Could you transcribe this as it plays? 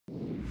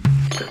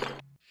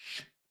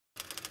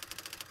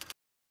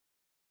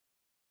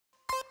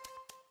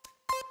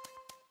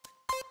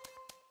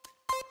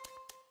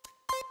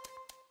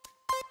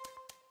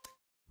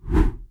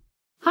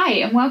Hi,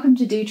 and welcome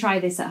to Do Try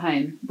This at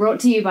Home, brought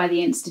to you by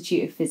the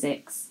Institute of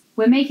Physics.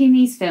 We're making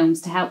these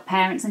films to help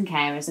parents and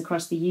carers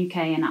across the UK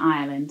and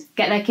Ireland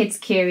get their kids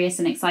curious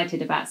and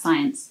excited about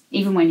science,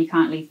 even when you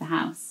can't leave the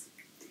house.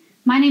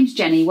 My name's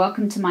Jenny,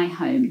 welcome to my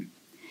home.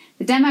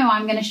 The demo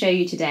I'm going to show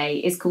you today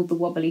is called the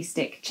Wobbly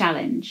Stick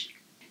Challenge.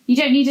 You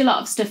don't need a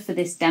lot of stuff for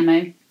this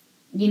demo.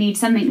 You need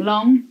something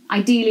long,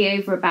 ideally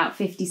over about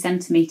 50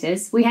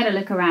 centimetres. We had a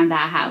look around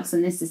our house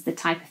and this is the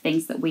type of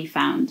things that we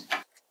found.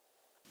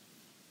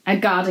 A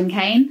garden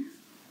cane,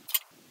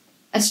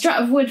 a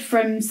strut of wood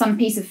from some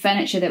piece of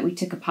furniture that we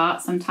took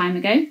apart some time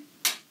ago.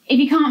 If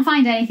you can't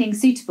find anything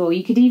suitable,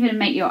 you could even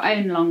make your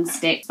own long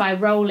stick by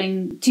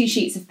rolling 2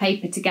 sheets of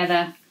paper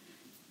together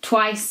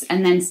twice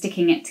and then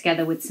sticking it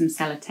together with some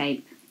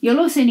sellotape. You'll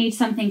also need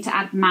something to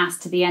add mass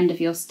to the end of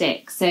your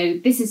stick. So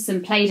this is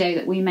some Play-Doh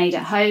that we made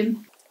at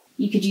home.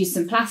 You could use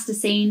some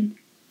plasticine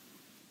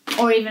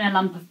or even a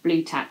lump of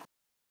blue tack.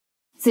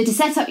 So to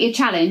set up your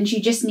challenge,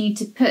 you just need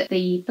to put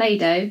the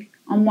Play-Doh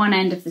on one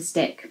end of the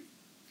stick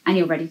and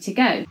you're ready to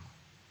go.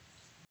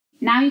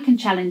 Now you can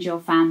challenge your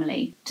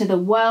family to the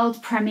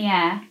world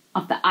premiere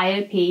of the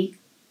IOP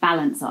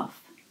Balance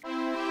Off.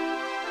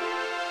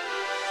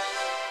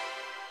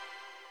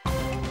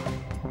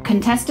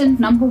 Contestant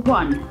number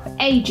 1,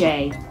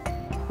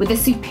 AJ, with a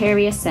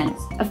superior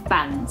sense of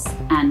balance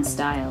and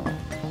style.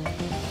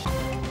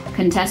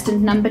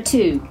 Contestant number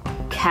 2,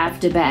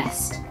 Cav de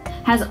Best,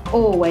 has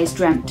always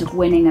dreamt of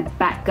winning a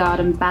back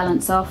garden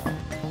balance off.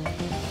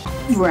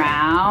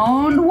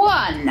 Round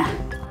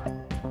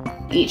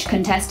 1. Each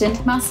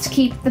contestant must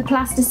keep the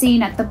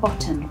plasticine at the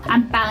bottom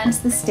and balance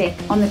the stick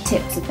on the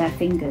tips of their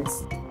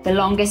fingers. The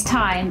longest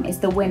time is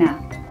the winner.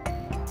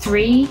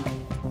 3,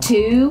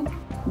 2,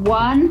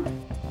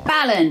 1,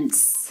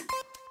 balance!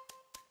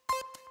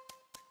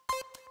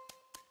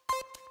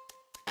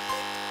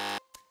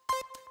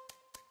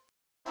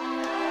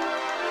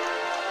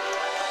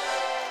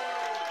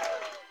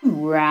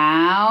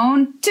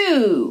 Round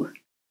 2.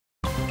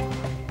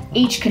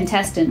 Each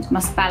contestant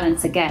must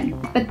balance again,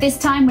 but this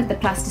time with the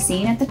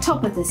plasticine at the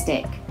top of the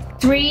stick.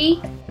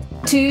 3,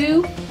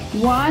 2,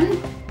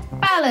 1,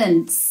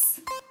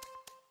 balance!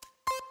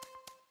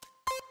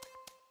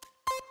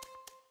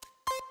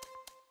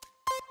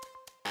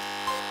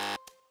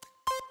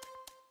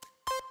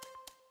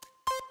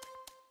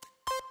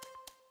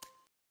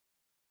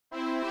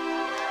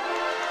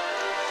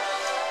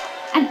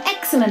 An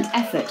excellent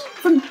effort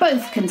from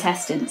both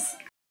contestants.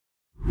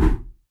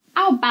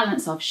 Our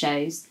balance off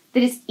shows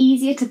that it's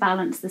easier to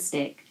balance the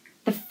stick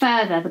the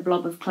further the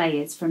blob of clay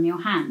is from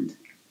your hand.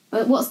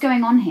 But what's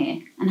going on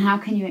here and how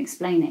can you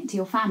explain it to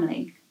your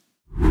family?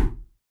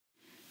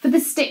 For the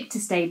stick to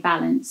stay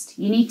balanced,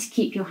 you need to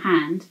keep your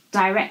hand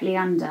directly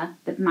under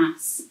the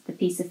mass, the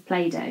piece of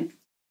Play-Doh.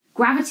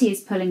 Gravity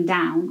is pulling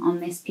down on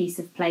this piece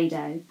of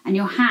Play-Doh and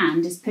your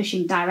hand is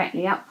pushing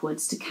directly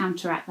upwards to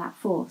counteract that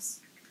force.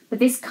 But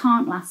this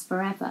can't last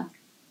forever.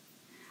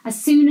 As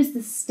soon as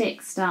the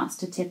stick starts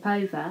to tip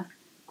over,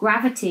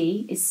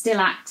 gravity is still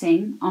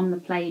acting on the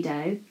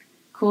Play-Doh,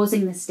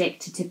 causing the stick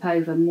to tip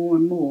over more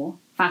and more,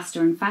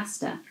 faster and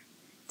faster.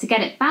 To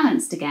get it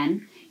balanced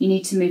again, you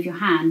need to move your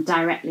hand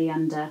directly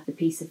under the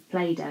piece of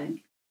Play-Doh.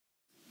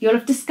 You'll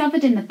have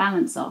discovered in the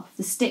balance off,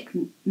 the stick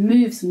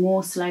moves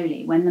more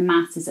slowly when the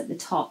mass is at the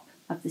top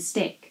of the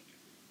stick.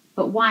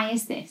 But why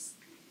is this?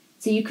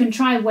 So you can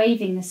try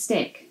waving the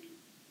stick,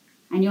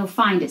 and you'll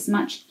find it's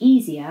much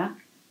easier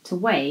to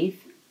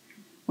wave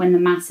when the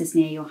mass is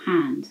near your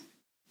hand.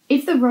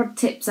 If the rod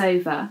tips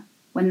over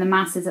when the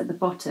mass is at the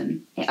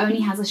bottom, it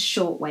only has a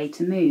short way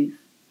to move.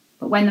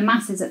 But when the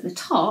mass is at the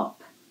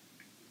top,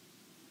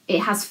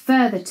 it has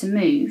further to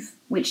move,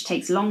 which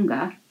takes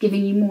longer,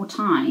 giving you more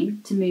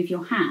time to move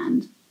your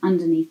hand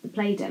underneath the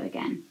Play-Doh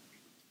again.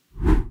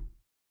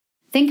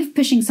 Think of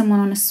pushing someone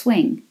on a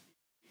swing.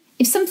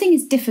 If something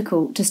is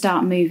difficult to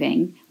start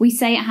moving, we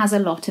say it has a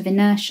lot of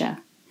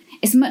inertia.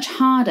 It's much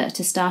harder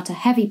to start a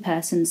heavy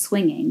person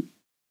swinging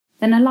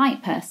than a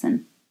light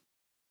person.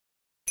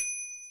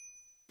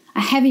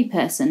 A heavy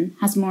person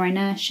has more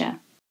inertia.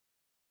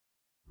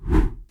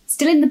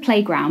 Still in the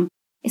playground,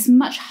 it's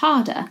much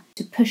harder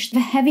to push the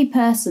heavy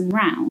person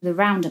round the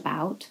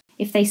roundabout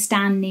if they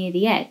stand near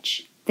the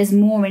edge. There's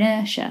more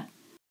inertia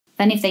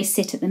than if they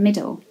sit at the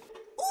middle.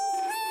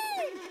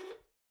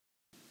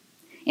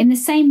 In the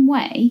same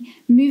way,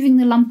 moving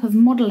the lump of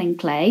modelling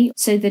clay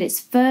so that it's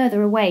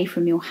further away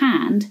from your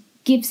hand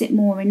gives it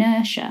more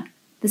inertia.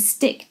 The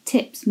stick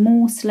tips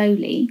more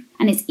slowly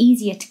and it's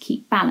easier to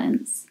keep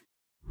balance.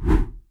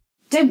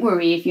 Don't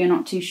worry if you're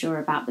not too sure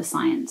about the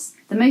science.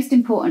 The most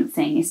important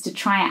thing is to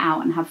try it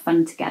out and have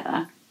fun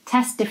together.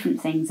 Test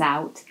different things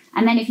out,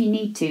 and then if you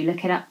need to,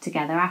 look it up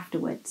together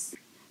afterwards.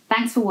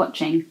 Thanks for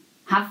watching.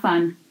 Have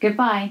fun.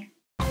 Goodbye.